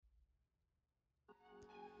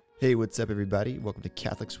Hey, what's up, everybody? Welcome to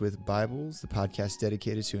Catholics with Bibles, the podcast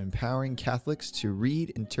dedicated to empowering Catholics to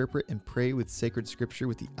read, interpret, and pray with sacred scripture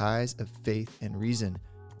with the eyes of faith and reason.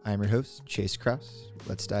 I'm your host, Chase Krause.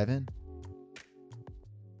 Let's dive in.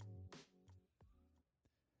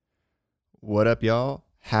 What up, y'all?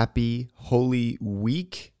 Happy Holy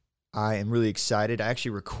Week. I am really excited. I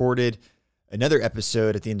actually recorded another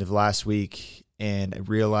episode at the end of last week, and I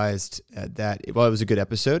realized that while it was a good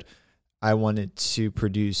episode, I wanted to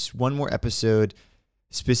produce one more episode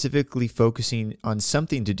specifically focusing on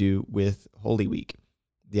something to do with Holy Week.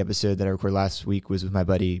 The episode that I recorded last week was with my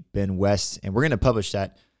buddy Ben West, and we're going to publish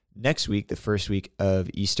that next week, the first week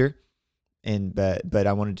of Easter. But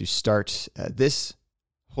I wanted to start this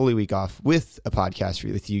Holy Week off with a podcast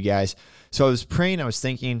with you guys. So I was praying, I was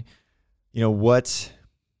thinking, what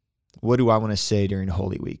do I want to say during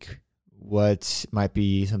Holy Week? What might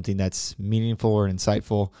be something that's meaningful or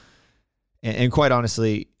insightful? And quite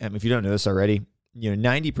honestly, if you don't know this already,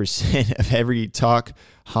 90% of every talk,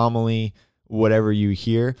 homily, whatever you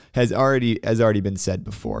hear has already been said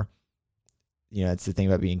before. That's the thing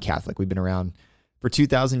about being Catholic. We've been around for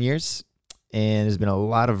 2,000 years, and there's been a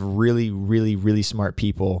lot of really, really, really smart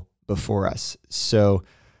people before us. So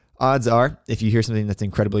odds are, if you hear something that's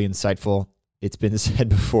incredibly insightful, it's been said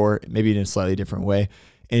before, maybe in a slightly different way.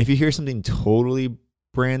 And if you hear something totally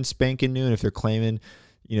brand spanking new, and if they're claiming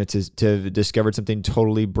to have discovered something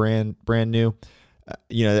totally brand new,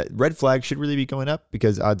 that red flag should really be going up,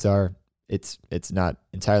 because odds are it's not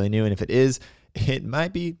entirely new. And if it is, it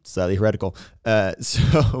might be slightly heretical.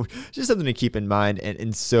 So just something to keep in mind.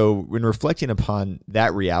 And so when reflecting upon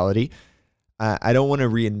that reality, I don't want to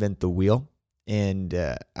reinvent the wheel. And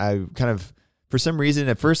I kind of, for some reason,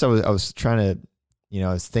 at first I was trying to,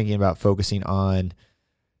 I was thinking about focusing on,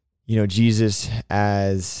 Jesus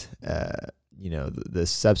as, the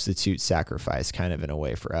substitute sacrifice kind of in a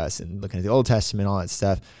way for us, and looking at the Old Testament, all that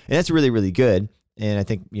stuff. And that's really, really good. And I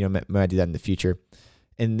think, might do that in the future.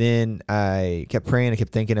 And then I kept praying, I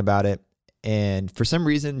kept thinking about it. And for some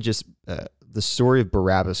reason, just the story of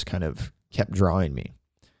Barabbas kind of kept drawing me.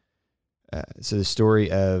 So the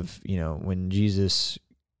story of, when Jesus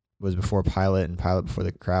was before Pilate and Pilate before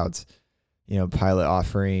the crowds, Pilate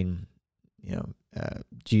offering,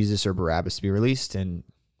 Jesus or Barabbas to be released, and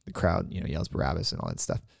the crowd, yells Barabbas and all that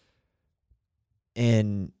stuff.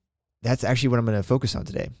 And that's actually what I'm going to focus on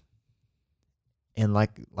today. And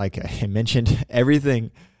like I mentioned, everything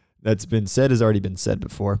that's been said has already been said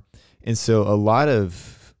before. And so a lot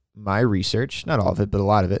of my research, not all of it, but a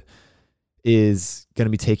lot of it, is going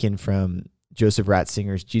to be taken from Joseph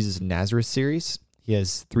Ratzinger's Jesus of Nazareth series. He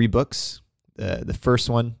has 3 books. The first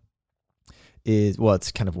one is,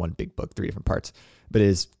 it's kind of one big book, 3 different parts, but it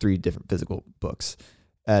is 3 different physical books.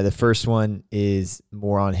 The first one is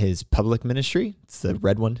more on his public ministry. It's the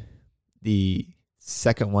red one. The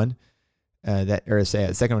second one,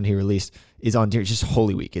 the second one he released is on just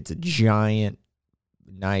Holy Week. It's a giant,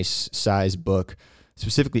 nice size book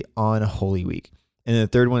specifically on Holy Week. And then the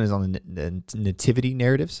third one is on the nativity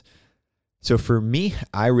narratives. So for me,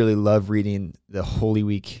 I really love reading the Holy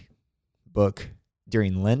Week book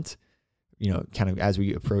during Lent, kind of as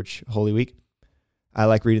we approach Holy Week. I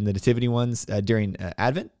like reading the nativity ones during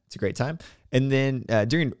Advent. It's a great time. And then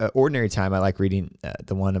during ordinary time, I like reading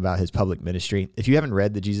the one about his public ministry. If you haven't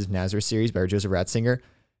read the Jesus of Nazareth series by Joseph Ratzinger,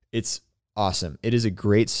 it's awesome. It is a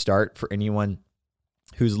great start for anyone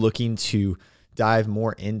who's looking to dive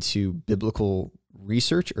more into biblical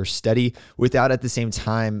research or study without at the same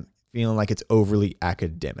time feeling like it's overly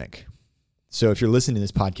academic. So if you're listening to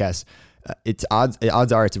this podcast,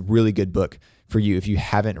 odds are it's a really good book for you if you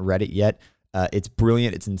haven't read it yet. It's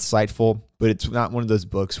brilliant, it's insightful, but it's not one of those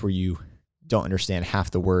books where you don't understand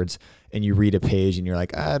half the words and you read a page and you're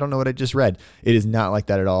like, I don't know what I just read. It is not like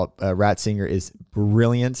that at all. Ratzinger is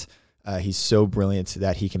brilliant. He's so brilliant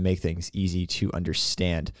that he can make things easy to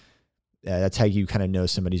understand. That's how you kind of know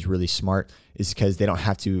somebody's really smart, is because they don't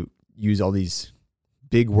have to use all these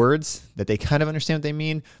big words that they kind of understand what they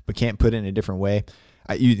mean, but can't put it in a different way.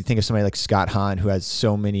 You think of somebody like Scott Hahn, who has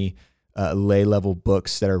so many lay level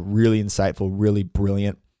books that are really insightful, really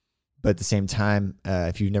brilliant. But at the same time,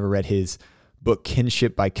 if you've never read his book,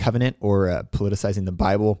 Kinship by Covenant, or Politicizing the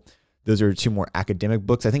Bible, those are 2 more academic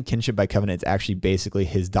books. I think Kinship by Covenant is actually basically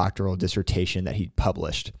his doctoral dissertation that he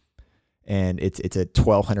published. And it's a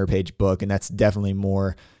 1,200 page book. And that's definitely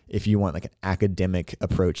more if you want like an academic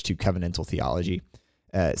approach to covenantal theology.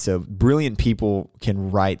 So brilliant people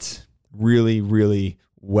can write really, really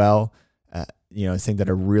well, things that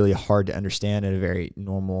are really hard to understand at a very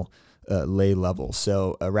normal lay level.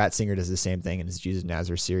 So Ratzinger does the same thing in his Jesus of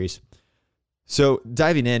Nazareth series. So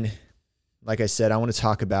diving in, like I said, I want to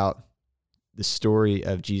talk about the story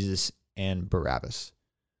of Jesus and Barabbas.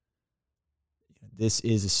 This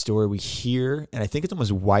is a story we hear, and I think it's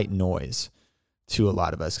almost white noise to a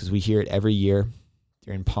lot of us because we hear it every year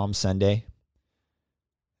during Palm Sunday.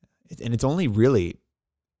 And it's only really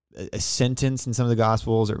a sentence in some of the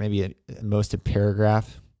Gospels, or maybe at most a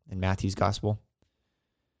paragraph in Matthew's Gospel.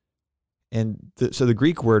 And so the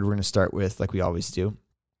Greek word we're going to start with, like we always do,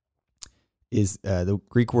 is the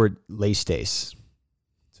Greek word leistes.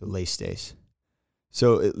 So leistes.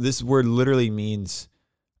 So this word literally means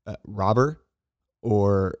robber,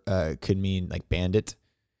 or could mean like bandit.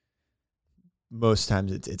 Most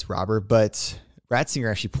times it's robber, but Ratzinger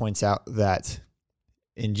actually points out that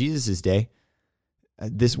in Jesus' day,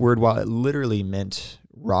 this word, while it literally meant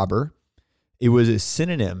robber, it was a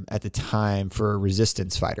synonym at the time for a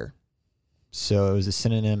resistance fighter. So it was a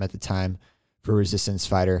synonym at the time for a resistance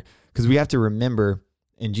fighter, because we have to remember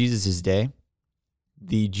in Jesus' day,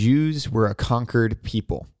 the Jews were a conquered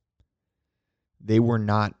people. They were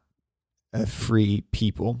not a free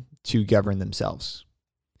people to govern themselves.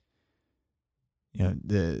 You know,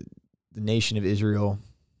 the nation of Israel,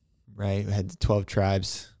 right, had the 12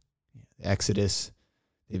 tribes, the Exodus.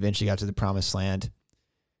 They eventually got to the Promised Land.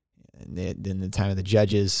 And then the time of the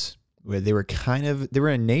Judges, where they were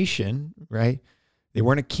a nation, right? They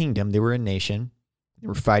weren't a kingdom, they were a nation. They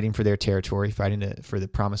were fighting for their territory, fighting for the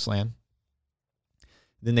Promised Land.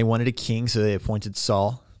 Then they wanted a king, so they appointed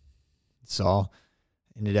Saul. Saul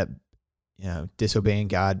ended up, disobeying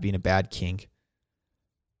God, being a bad king.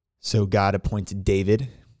 So God appointed David.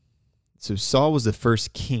 So Saul was the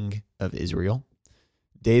first king of Israel.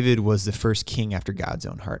 David was the first king after God's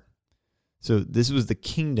own heart. So this was the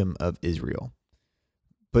kingdom of Israel.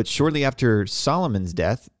 But shortly after Solomon's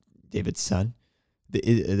death, David's son,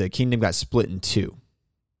 the kingdom got split in two,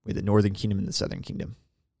 with the northern kingdom and the southern kingdom.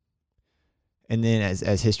 And then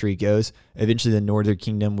as history goes, eventually the northern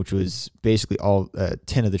kingdom, which was basically all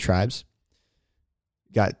 10 of the tribes,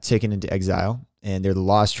 got taken into exile, and they're the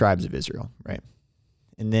lost tribes of Israel, right?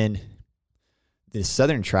 And then the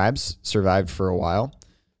southern tribes survived for a while,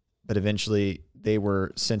 but eventually they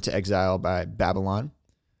were sent to exile by Babylon.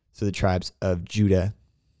 So the tribes of Judah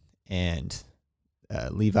and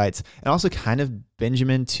Levites, and also kind of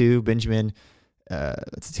Benjamin too. Benjamin,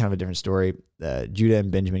 it's kind of a different story. Judah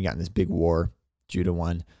and Benjamin got in this big war. Judah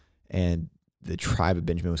won, and the tribe of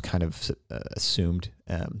Benjamin was kind of assumed.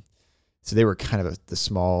 So they were kind of the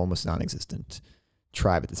small, almost non-existent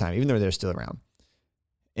tribe at the time, even though they're still around.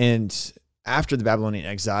 And after the Babylonian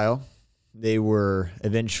exile, they were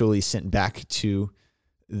eventually sent back to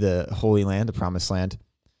the Holy Land, the Promised Land,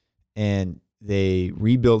 and they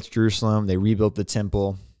rebuilt Jerusalem. They rebuilt the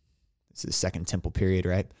temple. This is the Second Temple period,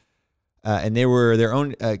 right? And they were their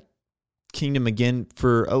own kingdom again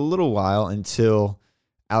for a little while until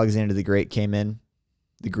Alexander the Great came in.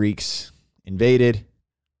 The Greeks invaded.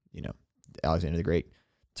 Alexander the Great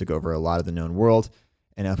took over a lot of the known world.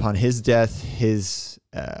 And upon his death, his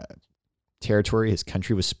territory, his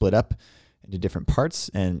country was split up into different parts,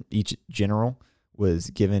 and each general was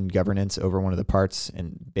given governance over one of the parts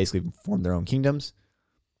and basically formed their own kingdoms.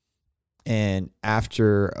 And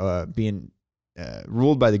after being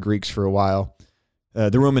ruled by the Greeks for a while,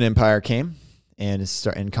 the Roman Empire came and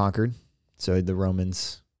conquered. So the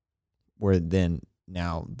Romans were then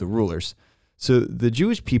now the rulers. So the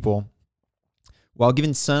Jewish people, while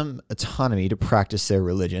given some autonomy to practice their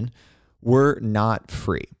religion, were not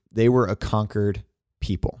free. They were a conquered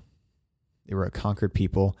people.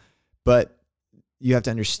 But you have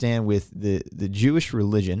to understand, with the Jewish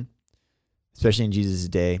religion, especially in Jesus'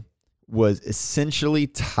 day, was essentially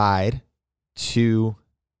tied to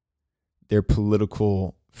their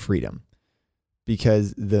political freedom,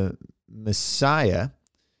 because the Messiah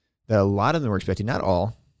that a lot of them were expecting, not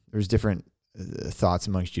all, there's different thoughts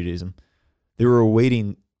amongst Judaism, they were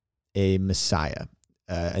awaiting a Messiah,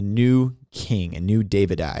 a new king, a new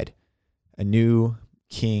Davidite, a new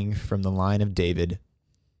king from the line of David,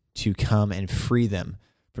 to come and free them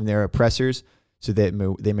from their oppressors, so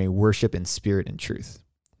that they may worship in spirit and truth.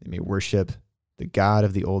 They may worship the God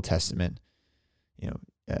of the Old Testament,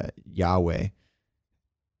 Yahweh.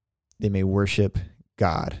 They may worship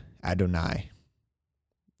God, Adonai,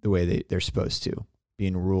 the way they're supposed to,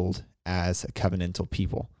 being ruled as a covenantal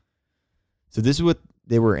people. So this is what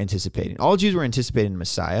they were anticipating. All Jews were anticipating a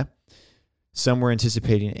Messiah. Some were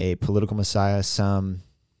anticipating a political Messiah, some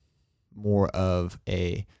more of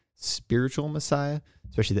a spiritual Messiah,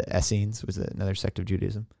 especially the Essenes was another sect of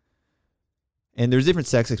Judaism. And there's different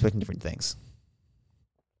sects expecting different things.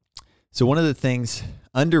 So one of the things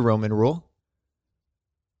under Roman rule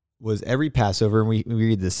was every Passover, and we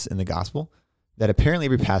read this in the gospel, that apparently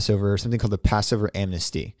every Passover, something called the Passover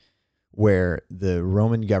amnesty, where the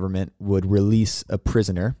Roman government would release a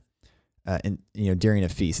prisoner during a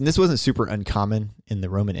feast. And this wasn't super uncommon in the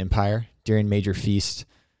Roman Empire. During major feasts,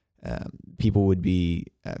 people would be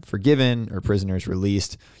forgiven or prisoners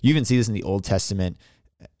released. You even see this in the Old Testament,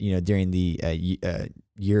 during the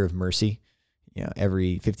year of mercy.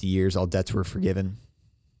 Every 50 years, all debts were forgiven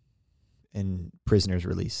and prisoners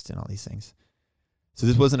released and all these things. So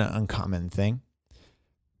this wasn't an uncommon thing.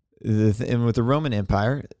 And with the Roman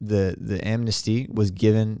Empire, the amnesty was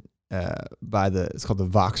given by it's called the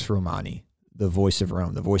Vox Romani, the voice of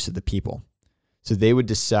Rome, the voice of the people. So they would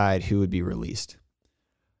decide who would be released.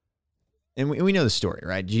 And we know the story,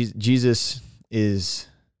 right? Jesus is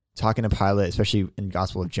talking to Pilate, especially in the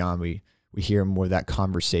Gospel of John. We hear more of that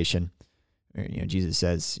conversation. Jesus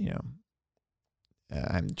says,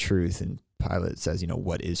 I'm the truth, and Pilate says,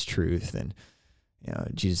 what is truth? And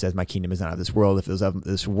Jesus says, my kingdom is not of this world. If it was of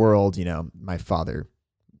this world, my Father,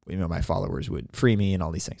 my followers would free me and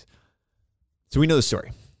all these things. So we know the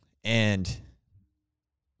story. And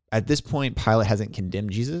at this point, Pilate hasn't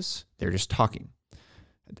condemned Jesus. They're just talking.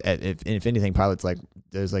 If anything, Pilate's like,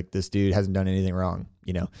 there's like, this dude hasn't done anything wrong,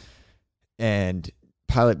 And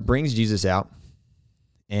Pilate brings Jesus out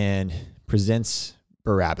and presents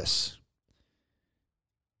Barabbas.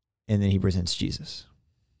 And then he presents Jesus.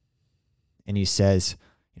 And he says,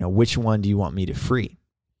 which one do you want me to free?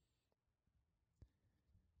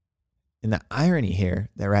 And the irony here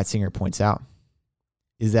that Ratzinger points out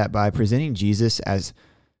is that by presenting Jesus as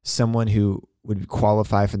someone who would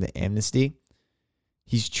qualify for the amnesty,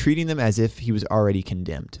 he's treating them as if he was already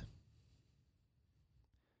condemned.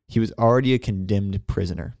 He was already a condemned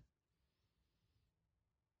prisoner.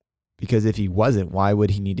 Because if he wasn't, why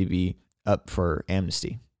would he need to be up for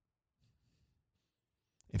amnesty?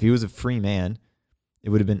 If he was a free man, it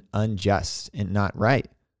would have been unjust and not right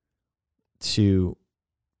to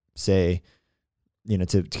say,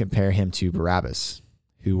 to compare him to Barabbas,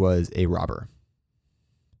 who was a robber.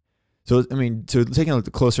 So, taking a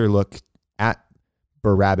closer look at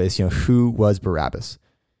Barabbas, who was Barabbas?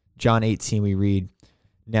 John 18, we read,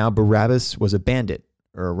 now Barabbas was a bandit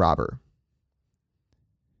or a robber.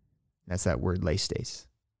 That's that word leistes.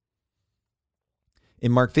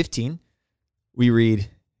 In Mark 15, we read,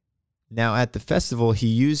 now at the festival, he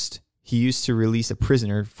used to release a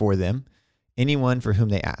prisoner for them, anyone for whom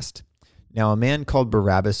they asked. Now a man called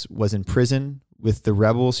Barabbas was in prison with the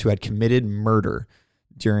rebels who had committed murder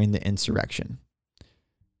during the insurrection.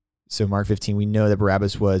 So Mark 15, we know that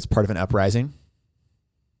Barabbas was part of an uprising.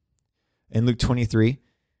 In Luke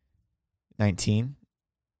 23:19,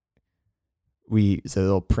 so a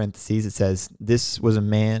little parentheses, it says, this was a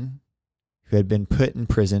man who had been put in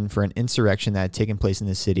prison for an insurrection that had taken place in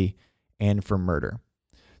the city and for murder.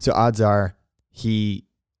 So odds are he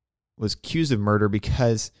was accused of murder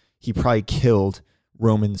because he probably killed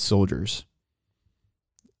Roman soldiers.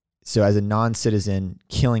 So as a non-citizen,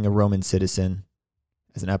 killing a Roman citizen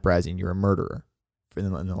as an uprising, you're a murderer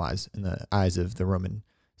in the eyes of the Roman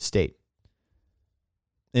state.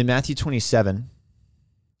 In Matthew 27,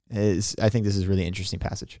 I think this is a really interesting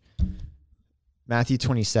passage. Matthew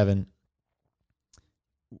 27,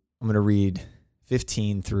 I'm going to read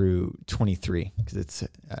 15 through 23 because it's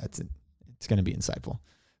going to be insightful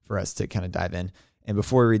for us to kind of dive in. And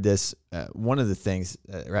before we read this, one of the things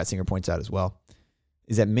Ratzinger points out as well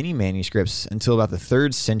is that many manuscripts until about the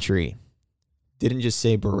 3rd century didn't just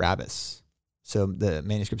say Barabbas. So the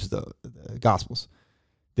manuscripts of the Gospels,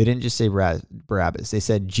 they didn't just say Barabbas. They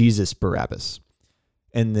said Jesus Barabbas.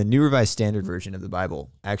 And the New Revised Standard Version of the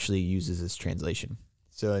Bible actually uses this translation.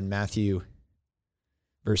 So in Matthew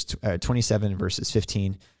 27, verses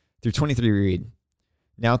 15 through 23, we read,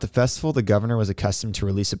 now at the festival, the governor was accustomed to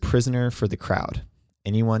release a prisoner for the crowd,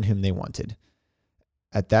 anyone whom they wanted.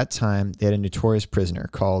 At that time, they had a notorious prisoner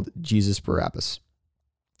called Jesus Barabbas.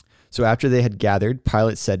 So after they had gathered,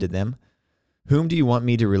 Pilate said to them, whom do you want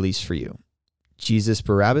me to release for you? Jesus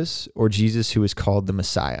Barabbas or Jesus who is called the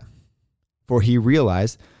Messiah? For he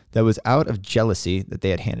realized that it was out of jealousy that they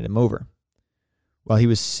had handed him over. While he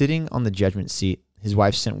was sitting on the judgment seat, his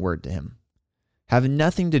wife sent word to him, have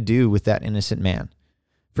nothing to do with that innocent man,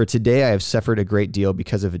 for today I have suffered a great deal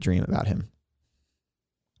because of a dream about him.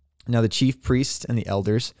 Now the chief priests and the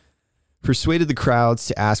elders persuaded the crowds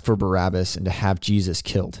to ask for Barabbas and to have Jesus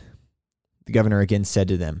killed. The governor again said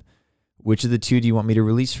to them, which of the two do you want me to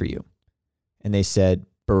release for you? And they said,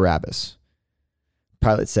 Barabbas.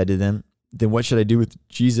 Pilate said to them, then what should I do with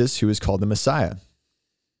Jesus who is called the Messiah?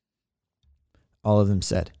 All of them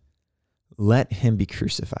said, let him be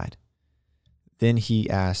crucified. Then he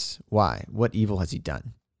asked, why? What evil has he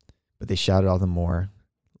done? But they shouted all the more,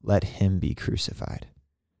 let him be crucified.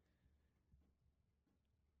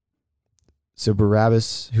 So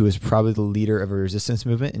Barabbas, who was probably the leader of a resistance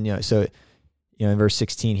movement, and in verse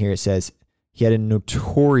 16 here it says he had a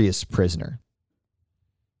notorious prisoner.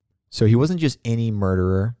 So he wasn't just any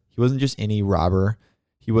murderer, he wasn't just any robber,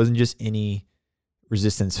 he wasn't just any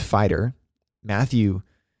resistance fighter. Matthew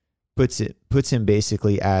puts him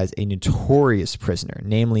basically as a notorious prisoner.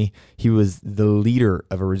 Namely, he was the leader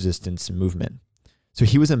of a resistance movement. So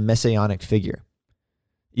he was a messianic figure.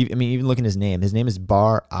 Even look at his name. His name is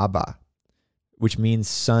Bar Abba, which means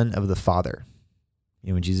son of the Father.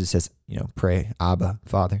 When Jesus says, pray, Abba,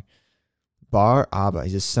 Father. Bar Abba,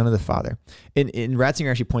 he's a son of the Father. And Ratzinger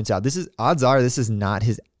actually points out, odds are this is not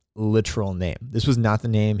his literal name. This was not the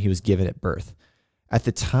name he was given at birth. At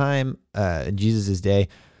the time, in Jesus' day,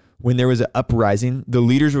 when there was an uprising, the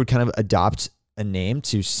leaders would kind of adopt a name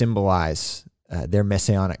to symbolize their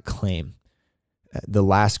messianic claim. The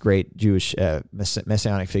last great Jewish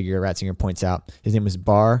messianic figure, Ratzinger points out, his name was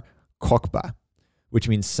Bar Kokhba, which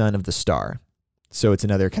means son of the star. So it's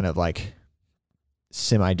another kind of like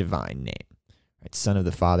semi-divine name. Right? Son of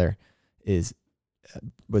the Father is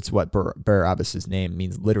what Barabbas' name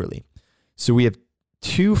means literally. So we have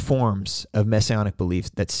two forms of messianic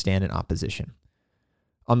beliefs that stand in opposition.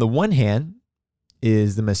 On the one hand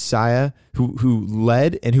is the Messiah who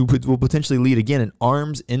led and who will potentially lead again an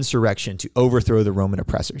armed insurrection to overthrow the Roman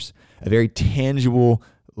oppressors, a very tangible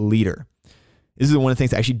leader. This is one of the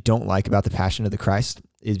things I actually don't like about the Passion of the Christ,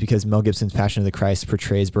 is because Mel Gibson's Passion of the Christ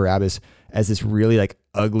portrays Barabbas as this really like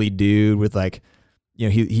ugly dude with like,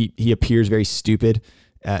 he appears very stupid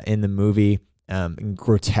in the movie, and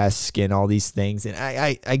grotesque and all these things. And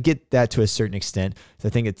I get that to a certain extent. So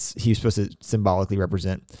I think he's supposed to symbolically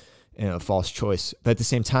represent a false choice. But at the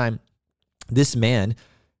same time, this man,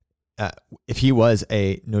 if he was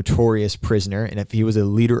a notorious prisoner and if he was a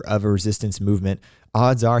leader of a resistance movement,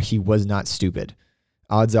 odds are he was not stupid.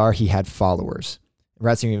 Odds are he had followers.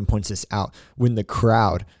 Ratzinger even points this out. When the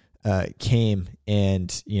crowd came and,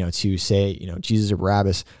 to say, Jesus or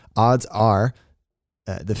Barabbas, odds are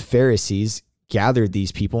the Pharisees gathered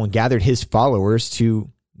these people and gathered his followers to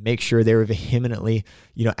make sure they were vehemently,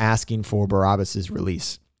 asking for Barabbas's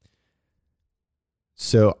release.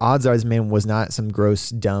 So odds are this man was not some gross,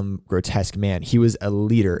 dumb, grotesque man. He was a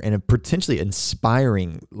leader and a potentially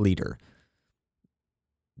inspiring leader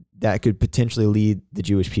that could potentially lead the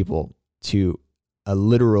Jewish people to a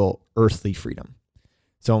literal earthly freedom.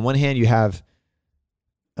 So on one hand, you have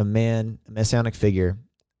a man, a messianic figure,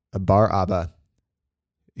 a Bar Abba,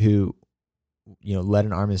 who, led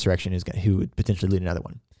an armed insurrection, who would potentially lead another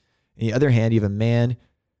one. On the other hand, you have a man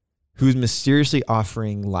who's mysteriously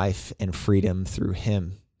offering life and freedom through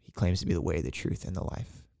him. He claims to be the way, the truth, and the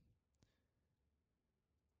life.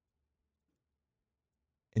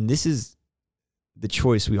 And this is the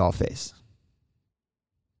choice we all face.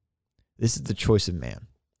 This is the choice of man.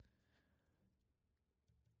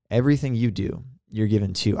 Everything you do, you're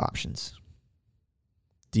given two options.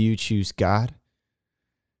 Do you choose God,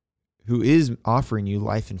 who is offering you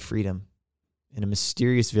life and freedom in a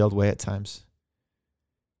mysterious, veiled way at times?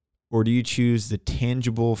 Or do you choose the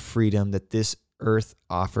tangible freedom that this earth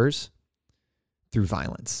offers through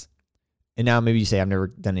violence? And now maybe you say, I've never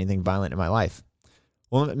done anything violent in my life.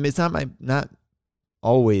 Well, it's not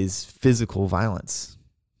always physical violence.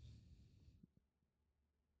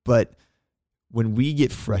 But when we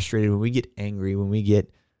get frustrated, when we get angry, when we get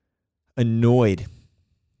annoyed,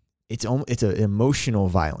 it's an emotional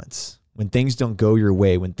violence. When things don't go your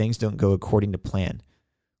way, when things don't go according to plan,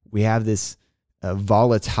 we have this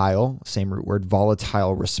volatile, same root word,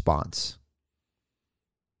 volatile response.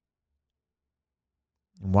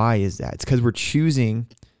 And why is that? It's because we're choosing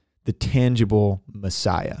the tangible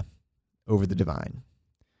Messiah over the divine.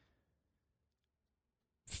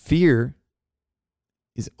 Fear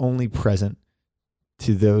is only present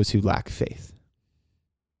to those who lack faith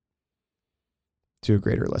to a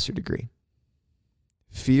greater or lesser degree.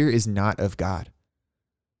 Fear is not of God.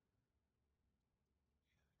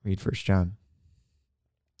 Read 1 John.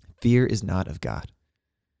 Fear is not of God.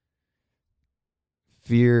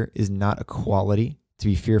 Fear is not a quality. To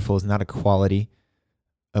be fearful is not a quality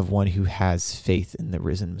of one who has faith in the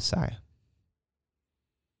risen Messiah.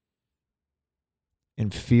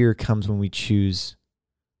 And fear comes when we choose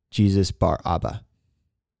Jesus Bar Abba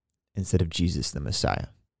instead of Jesus the Messiah.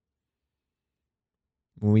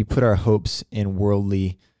 When we put our hopes in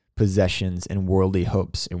worldly possessions and worldly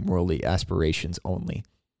hopes and worldly aspirations only,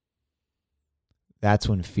 that's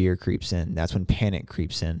when fear creeps in. That's when panic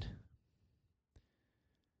creeps in.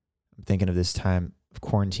 I'm thinking of this time of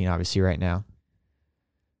quarantine, obviously, right now.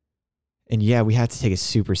 And yeah, we have to take it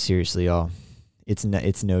super seriously, y'all. It's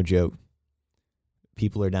no joke.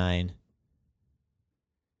 People are dying.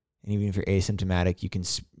 And even if you're asymptomatic,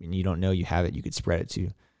 and you don't know you have it, you could spread it to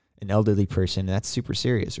an elderly person. And that's super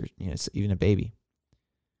serious, or it's even a baby.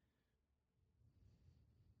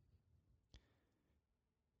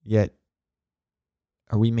 Yet,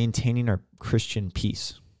 are we maintaining our Christian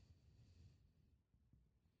peace?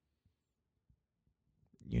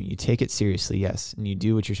 You take it seriously, yes, and you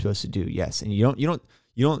do what you're supposed to do, yes, and you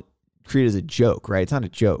don't treat it as a joke, right? It's not a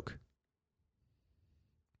joke.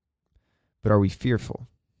 But are we fearful?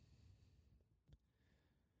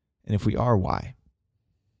 And if we are, why?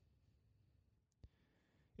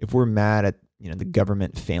 If we're mad at the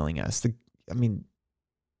government failing us,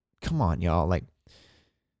 come on, y'all. Like,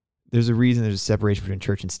 there's a reason there's a separation between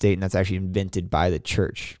church and state, and that's actually invented by the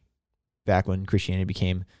church. Back when Christianity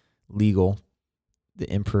became legal, the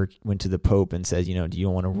emperor went to the Pope and said, do you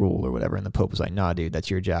want to rule or whatever? And the Pope was like, nah, dude, that's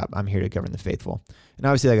your job. I'm here to govern the faithful. And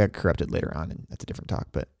obviously that got corrupted later on, and that's a different talk.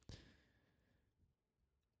 But,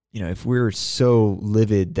 if we're so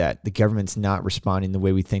livid that the government's not responding the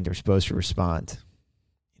way we think they're supposed to respond,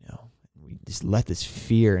 we just let this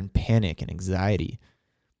fear and panic and anxiety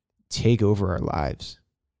take over our lives.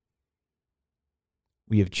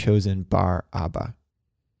 We have chosen Bar Abba.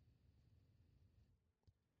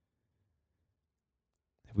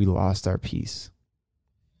 Have we lost our peace?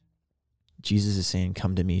 Jesus is saying,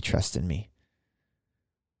 come to me, trust in me.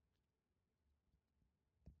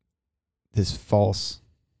 This false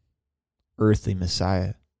earthly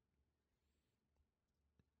Messiah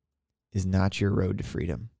is not your road to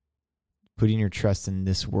freedom. Putting your trust in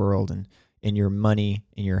this world and in your money,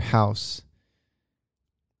 in your house,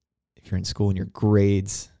 if you're in school, in your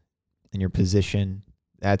grades, in your position,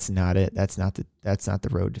 that's not it. That's not the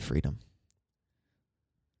road to freedom.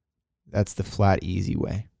 That's the flat, easy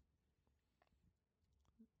way.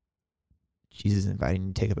 Jesus is inviting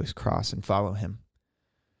you to take up his cross and follow him.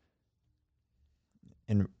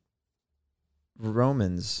 And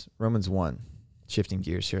Romans 1, shifting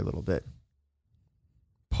gears here a little bit.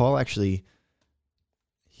 Paul actually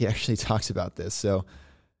talks about this. So,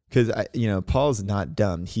 because Paul's not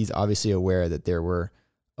dumb. He's obviously aware that there were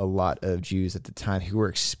a lot of Jews at the time who were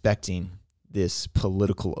expecting this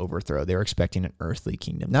political overthrow. They were expecting an earthly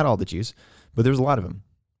kingdom. Not all the Jews, but there's a lot of them.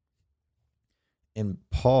 And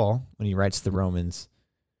Paul, when he writes the Romans,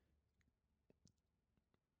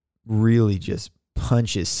 really just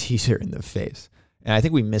punches Caesar in the face. And I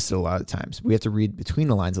think we miss it a lot of times. We have to read between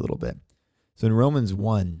the lines a little bit. So in Romans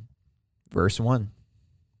 1, verse 1,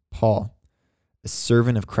 Paul, a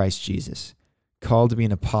servant of Christ Jesus, called to be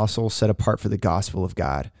an apostle, set apart for the gospel of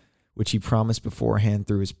God, which he promised beforehand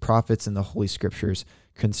through his prophets in the Holy Scriptures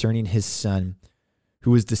concerning his Son,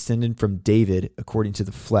 who was descended from David according to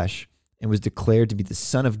the flesh, and was declared to be the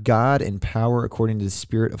Son of God in power according to the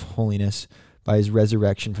Spirit of holiness by his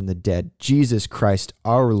resurrection from the dead, Jesus Christ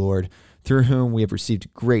our Lord, through whom we have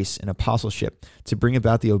received grace and apostleship to bring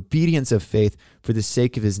about the obedience of faith for the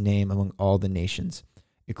sake of his name among all the nations,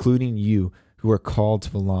 including you who are called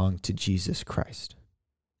to belong to Jesus Christ.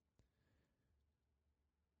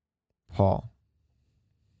 Paul,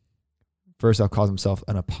 first off, calls himself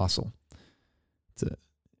an apostle.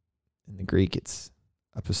 In the Greek, it's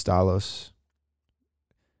apostolos,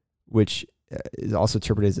 which is also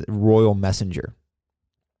interpreted as a royal messenger.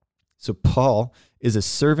 So Paul is a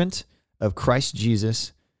servant of Christ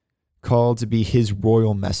Jesus, called to be his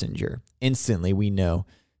royal messenger. Instantly, we know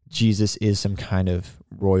Jesus is some kind of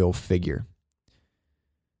royal figure.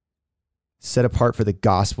 Set apart for the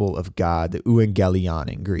gospel of God, the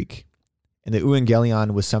euangelion in Greek. And the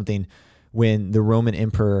euangelion was something when the Roman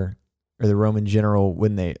emperor or the Roman general,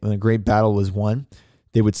 when a great battle was won,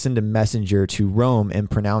 they would send a messenger to Rome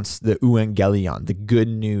and pronounce the euangelion, the good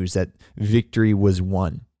news that victory was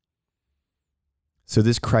won. So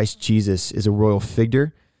this Christ Jesus is a royal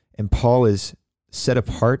figure, and Paul is set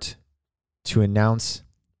apart to announce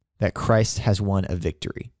that Christ has won a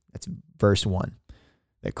victory. That's verse 1,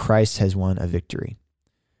 that Christ has won a victory,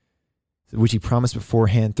 which he promised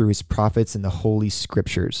beforehand through his prophets in the Holy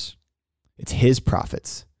Scriptures. It's his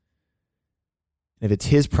prophets. And if it's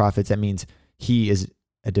his prophets, that means he is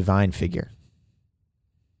a divine figure.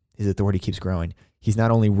 His authority keeps growing. He's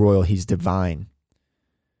not only royal, he's divine.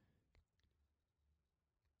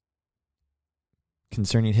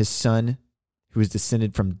 Concerning his Son, who is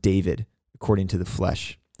descended from David according to the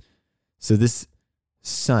flesh. So this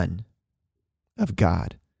Son of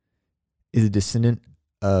God is a descendant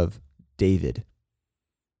of David,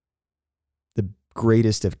 the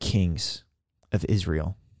greatest of kings of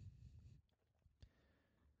Israel.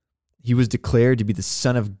 He was declared to be the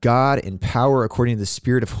Son of God in power according to the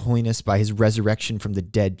Spirit of holiness by his resurrection from the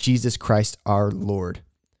dead, Jesus Christ our Lord.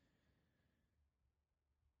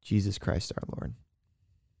 Jesus Christ our Lord.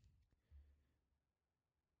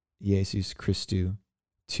 Jesus Christou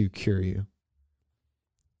tou Kyriou.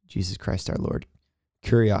 Jesus Christ our Lord.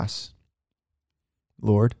 Kyrios,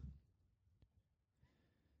 Lord,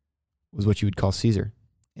 was what you would call Caesar.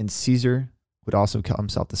 And Caesar would also call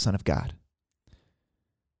himself the Son of God.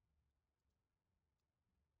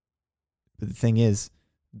 But the thing is,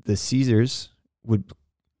 the Caesars would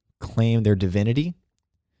claim their divinity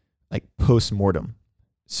like post-mortem.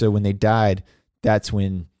 So when they died, that's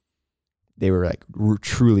when they were like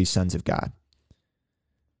truly sons of God.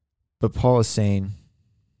 But Paul is saying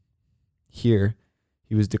here,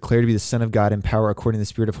 he was declared to be the Son of God in power according to the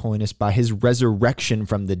Spirit of holiness by his resurrection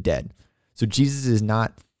from the dead. So Jesus is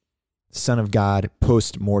not Son of God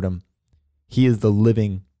post-mortem. He is the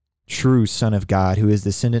living, true Son of God who is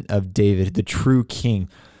descendant of David, the true King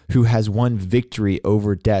who has won victory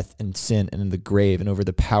over death and sin and the grave and over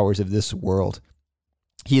the powers of this world.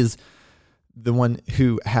 He is the one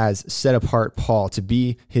who has set apart Paul to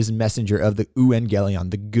be his messenger of the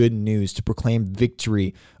euangelion, the good news, to proclaim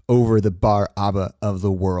victory over the Bar Abba of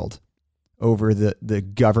the world, over the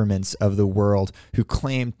governments of the world who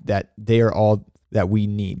claim that they are all that we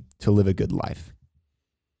need to live a good life.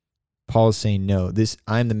 Paul is saying, no,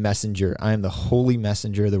 I'm the messenger. I am the holy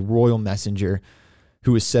messenger, the royal messenger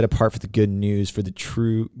who is set apart for the good news, for the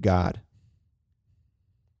true God,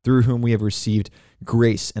 through whom we have received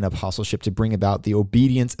grace and apostleship to bring about the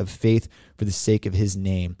obedience of faith for the sake of his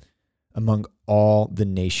name among all the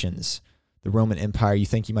nations. The Roman Empire, you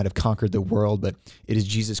think you might have conquered the world, but it is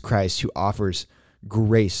Jesus Christ who offers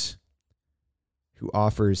grace, who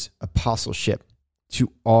offers apostleship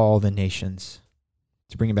to all the nations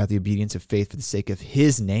to bring about the obedience of faith for the sake of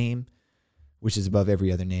his name, which is above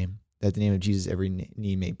every other name, that at the name of Jesus every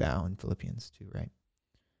knee may bow, in Philippians 2, right?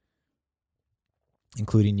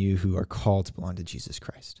 Including you who are called to belong to Jesus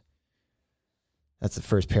Christ. That's the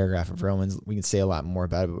first paragraph of Romans. We can say a lot more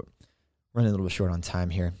about it, but we're running a little bit short on time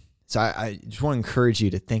here. So I just want to encourage you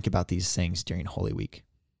to think about these things during Holy Week.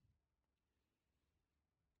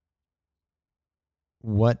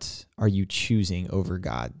 What are you choosing over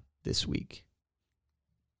God this week?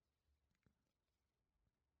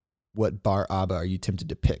 What Bar Abba are you tempted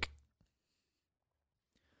to pick?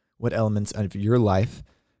 What elements of your life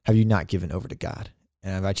have you not given over to God?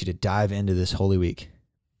 And I invite you to dive into this Holy Week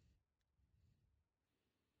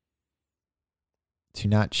to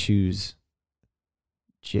not choose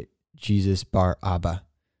Jesus Bar Abba,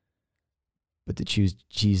 but to choose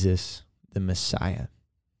Jesus, the Messiah,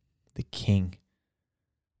 the King,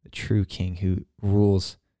 the true King who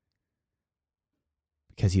rules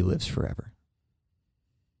because he lives forever.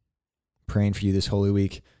 Praying for you this Holy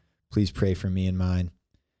Week. Please pray for me and mine.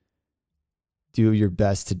 Do your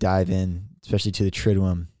best to dive in, especially to the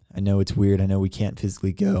Triduum. I know it's weird. I know we can't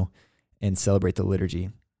physically go and celebrate the liturgy.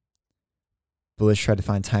 But let's try to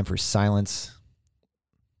find time for silence,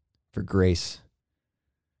 for grace,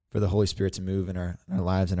 for the Holy Spirit to move in our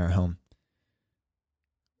lives and our home.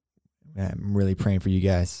 I'm really praying for you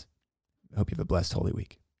guys. I hope you have a blessed Holy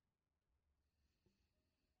Week.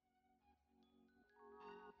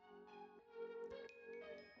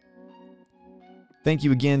 Thank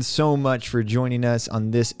you again so much for joining us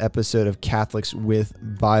on this episode of Catholics with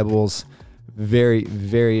Bibles. Very,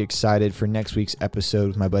 very excited for next week's episode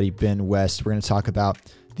with my buddy Ben West. We're going to talk about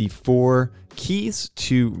the 4 keys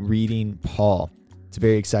to reading Paul. It's a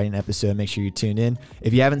very exciting episode. Make sure you tune in.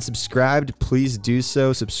 If you haven't subscribed, please do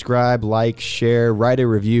so. Subscribe, like, share, write a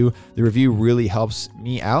review. The review really helps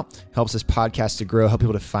me out, helps this podcast to grow, help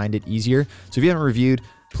people to find it easier. So if you haven't reviewed,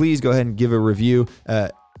 please go ahead and give a review.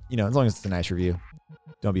 As long as it's a nice review.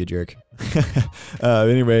 Don't be a jerk.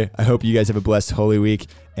 Anyway, I hope you guys have a blessed Holy Week,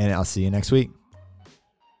 and I'll see you next week.